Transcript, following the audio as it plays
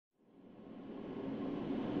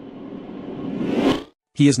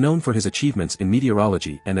He is known for his achievements in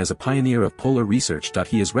meteorology and as a pioneer of polar research.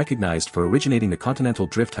 He is recognized for originating the continental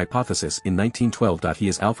drift hypothesis in 1912. He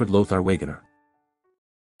is Alfred Lothar Wegener.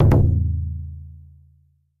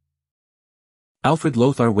 Alfred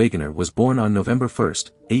Lothar Wegener was born on November 1,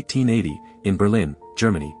 1880, in Berlin,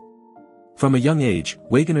 Germany. From a young age,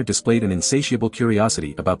 Wegener displayed an insatiable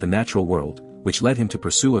curiosity about the natural world, which led him to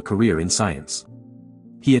pursue a career in science.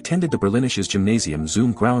 He attended the Berlinisches Gymnasium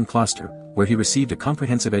zum Grauen Kloster, where he received a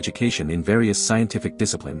comprehensive education in various scientific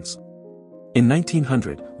disciplines. In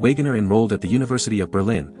 1900, Wegener enrolled at the University of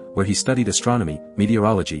Berlin, where he studied astronomy,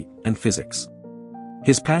 meteorology, and physics.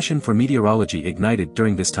 His passion for meteorology ignited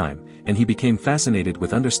during this time, and he became fascinated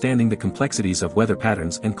with understanding the complexities of weather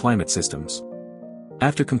patterns and climate systems.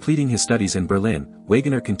 After completing his studies in Berlin,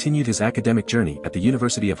 Wegener continued his academic journey at the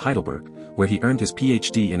University of Heidelberg, where he earned his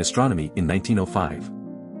PhD in astronomy in 1905.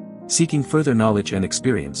 Seeking further knowledge and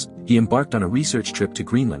experience, he embarked on a research trip to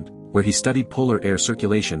Greenland, where he studied polar air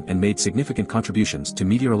circulation and made significant contributions to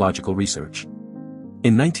meteorological research.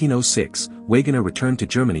 In 1906, Wegener returned to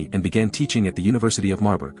Germany and began teaching at the University of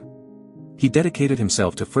Marburg. He dedicated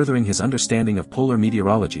himself to furthering his understanding of polar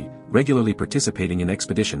meteorology, regularly participating in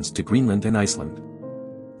expeditions to Greenland and Iceland.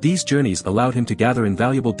 These journeys allowed him to gather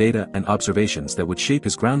invaluable data and observations that would shape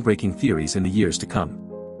his groundbreaking theories in the years to come.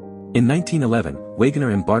 In 1911,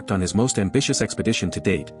 Wegener embarked on his most ambitious expedition to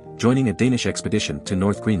date, joining a Danish expedition to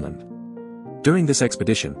North Greenland. During this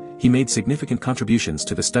expedition, he made significant contributions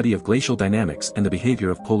to the study of glacial dynamics and the behavior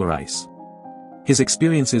of polar ice. His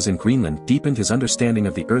experiences in Greenland deepened his understanding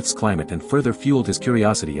of the Earth's climate and further fueled his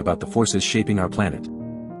curiosity about the forces shaping our planet.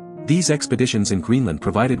 These expeditions in Greenland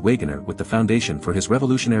provided Wegener with the foundation for his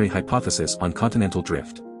revolutionary hypothesis on continental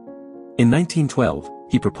drift. In 1912,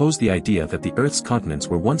 he proposed the idea that the Earth's continents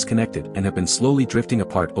were once connected and have been slowly drifting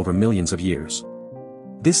apart over millions of years.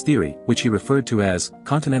 This theory, which he referred to as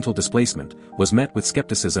continental displacement, was met with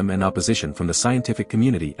skepticism and opposition from the scientific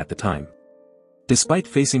community at the time. Despite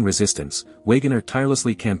facing resistance, Wegener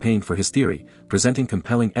tirelessly campaigned for his theory, presenting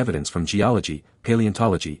compelling evidence from geology,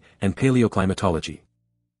 paleontology, and paleoclimatology.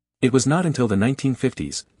 It was not until the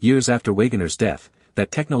 1950s, years after Wegener's death,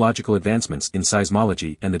 that technological advancements in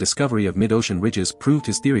seismology and the discovery of mid-ocean ridges proved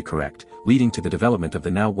his theory correct, leading to the development of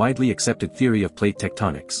the now widely accepted theory of plate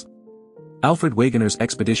tectonics. Alfred Wegener's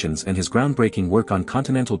expeditions and his groundbreaking work on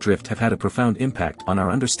continental drift have had a profound impact on our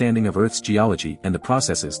understanding of Earth's geology and the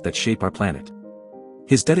processes that shape our planet.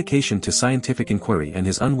 His dedication to scientific inquiry and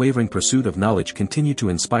his unwavering pursuit of knowledge continue to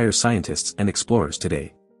inspire scientists and explorers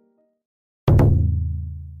today.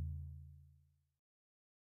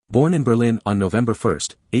 Born in Berlin on November 1,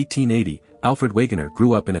 1880, Alfred Wegener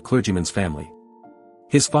grew up in a clergyman's family.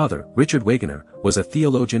 His father, Richard Wegener, was a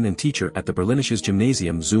theologian and teacher at the Berlinisches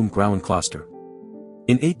Gymnasium zum Grauen Kloster.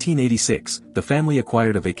 In 1886, the family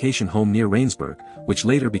acquired a vacation home near Rheinsberg, which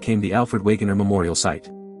later became the Alfred Wegener Memorial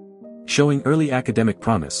Site. Showing early academic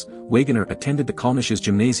promise, Wegener attended the Kölnisches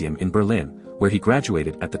Gymnasium in Berlin, where he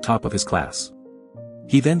graduated at the top of his class.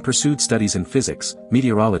 He then pursued studies in physics,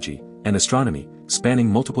 meteorology, and astronomy, spanning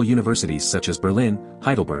multiple universities such as Berlin,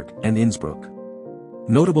 Heidelberg, and Innsbruck.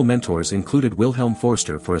 Notable mentors included Wilhelm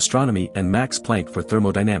Forster for astronomy and Max Planck for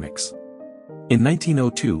thermodynamics. In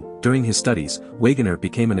 1902, during his studies, Wegener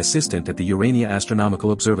became an assistant at the Urania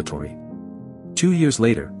Astronomical Observatory. 2 years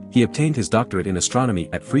later, he obtained his doctorate in astronomy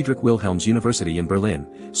at Friedrich Wilhelms University in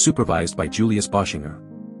Berlin, supervised by Julius Boschinger.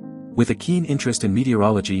 With a keen interest in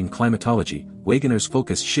meteorology and climatology, Wegener's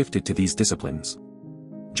focus shifted to these disciplines.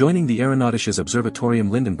 Joining the Aeronautisches Observatorium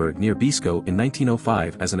Lindenberg near Beeskow in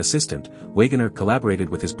 1905 as an assistant, Wegener collaborated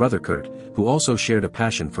with his brother Kurt, who also shared a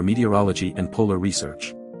passion for meteorology and polar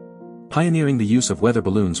research. Pioneering the use of weather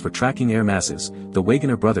balloons for tracking air masses, the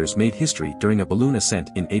Wegener brothers made history during a balloon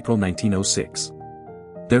ascent in April 1906.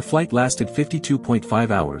 Their flight lasted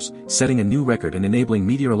 52.5 hours, setting a new record and enabling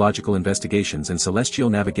meteorological investigations and celestial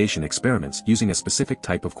navigation experiments using a specific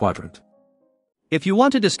type of quadrant. If you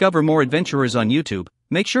want to discover more adventurers on YouTube,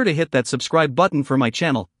 make sure to hit that subscribe button for my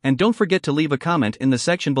channel, and don't forget to leave a comment in the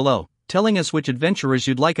section below, telling us which adventurers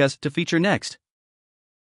you'd like us to feature next.